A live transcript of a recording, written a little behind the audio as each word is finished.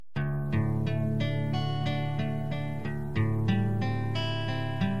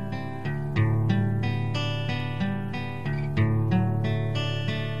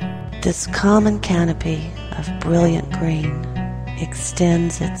This common canopy of brilliant green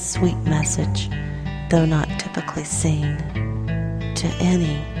extends its sweet message, though not typically seen, to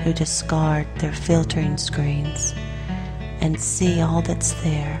any who discard their filtering screens and see all that's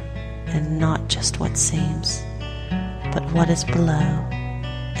there and not just what seems, but what is below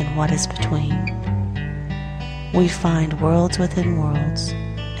and what is between. We find worlds within worlds,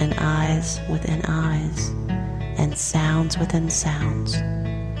 and eyes within eyes, and sounds within sounds,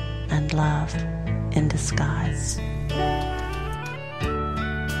 and love in disguise.